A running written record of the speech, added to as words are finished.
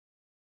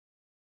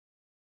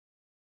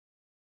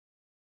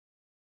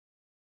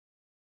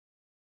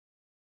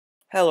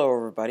Hello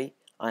everybody,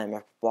 I am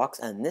Appleblox,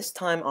 and this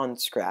time on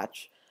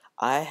Scratch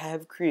I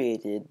have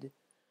created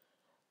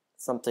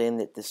something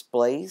that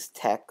displays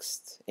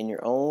text in your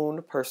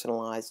own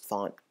personalized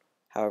font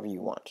however you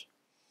want.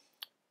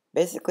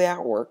 Basically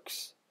how it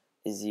works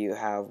is you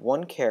have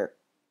one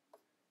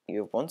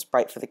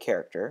sprite for the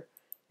character,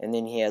 and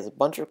then he has a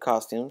bunch of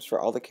costumes for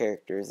all the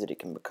characters that it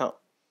can become.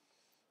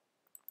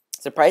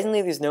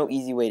 Surprisingly, there's no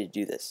easy way to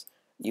do this.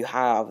 You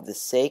have the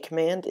say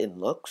command in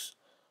looks,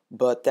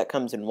 but that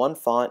comes in one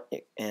font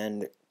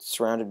and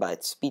surrounded by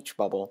its speech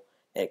bubble.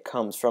 It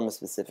comes from a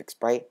specific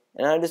sprite,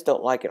 and I just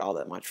don't like it all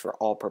that much for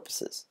all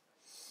purposes.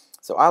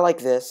 So I like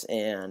this,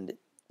 and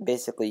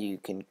basically you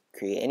can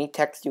create any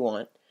text you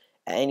want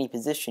at any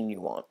position you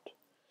want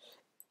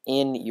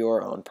in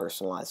your own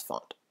personalized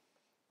font.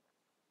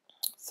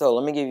 So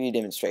let me give you a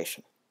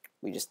demonstration.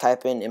 We just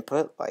type in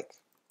input, like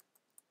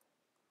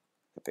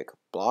pick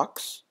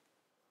blocks,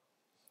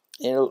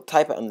 and it'll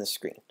type it on the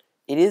screen.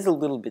 It is a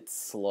little bit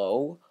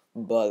slow,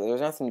 but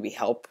there's nothing to be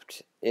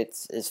helped.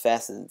 It's as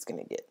fast as it's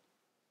going to get.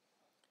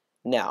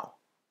 Now,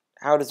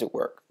 how does it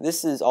work?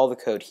 This is all the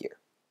code here.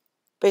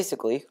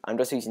 Basically, I'm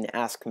just using the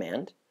ask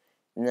command,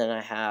 and then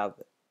I have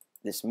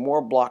this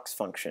more blocks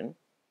function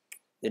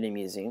that I'm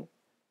using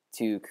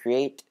to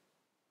create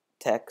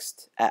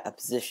text at a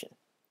position.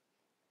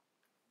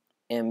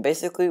 And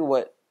basically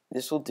what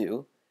this will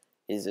do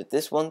is that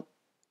this one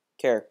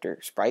character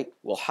sprite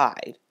will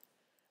hide,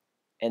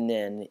 and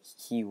then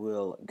he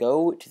will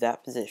go to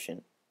that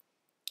position.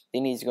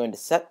 Then he's going to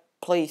set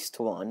place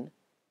to 1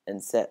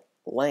 and set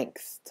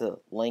length to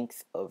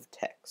length of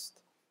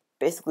text.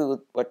 Basically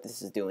what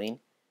this is doing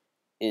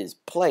is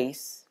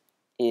place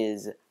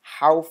is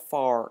how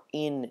far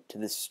into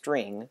the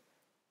string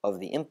of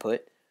the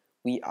input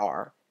we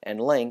are,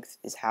 and length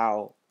is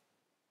how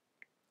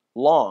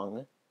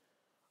long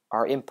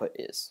our input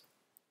is.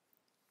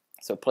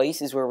 So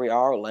place is where we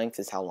are, length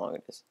is how long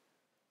it is.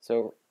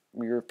 So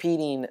we're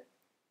repeating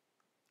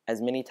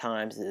as many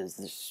times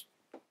as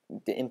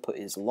the input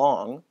is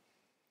long.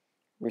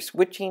 We're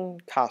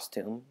switching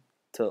costume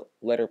to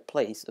letter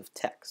place of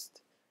text.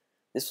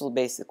 This will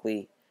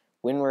basically,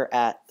 when we're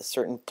at a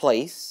certain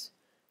place,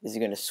 is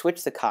going to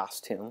switch the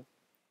costume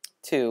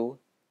to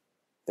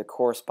the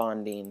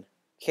corresponding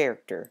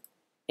character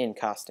in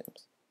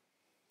costumes.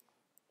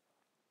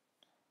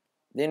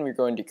 Then we're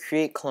going to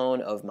create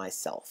clone of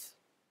myself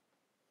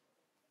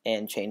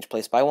and change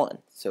place by 1.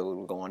 So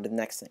we'll go on to the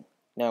next thing.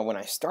 Now when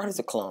I start as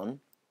a clone,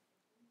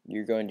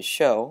 you're going to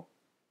show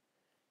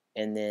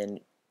and then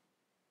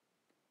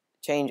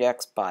change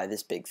X by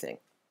this big thing.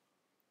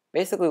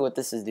 Basically what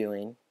this is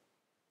doing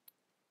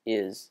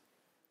is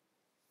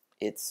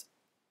it's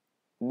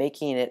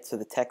making it so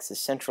the text is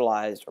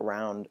centralized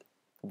around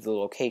the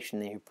location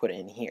that you put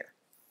in here.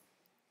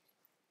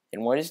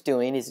 And what it's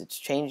doing is it's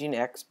changing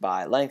X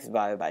by length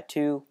divided by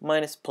 2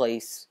 minus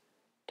place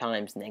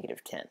times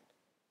 -10.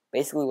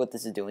 Basically what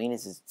this is doing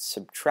is it's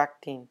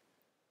subtracting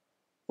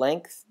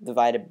length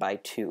divided by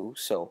 2,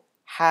 so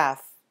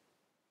half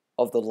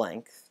of the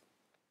length,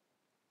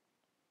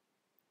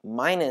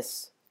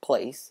 minus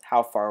place,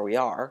 how far we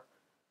are,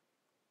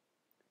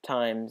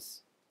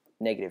 times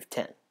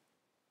 -10.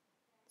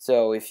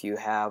 So if you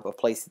have a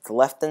place that's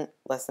less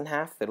than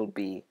half, it'll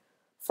be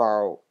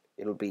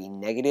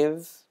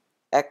negative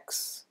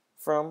X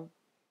from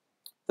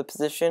the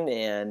position,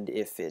 and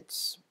if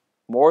it's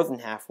more than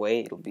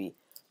halfway, it'll be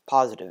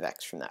positive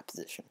X from that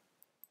position.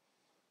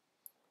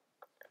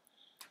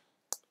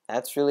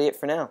 That's really it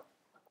for now.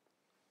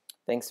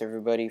 Thanks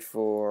everybody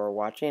for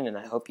watching, and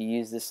I hope you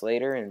use this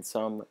later in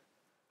some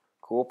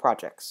cool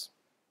projects.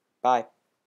 Bye.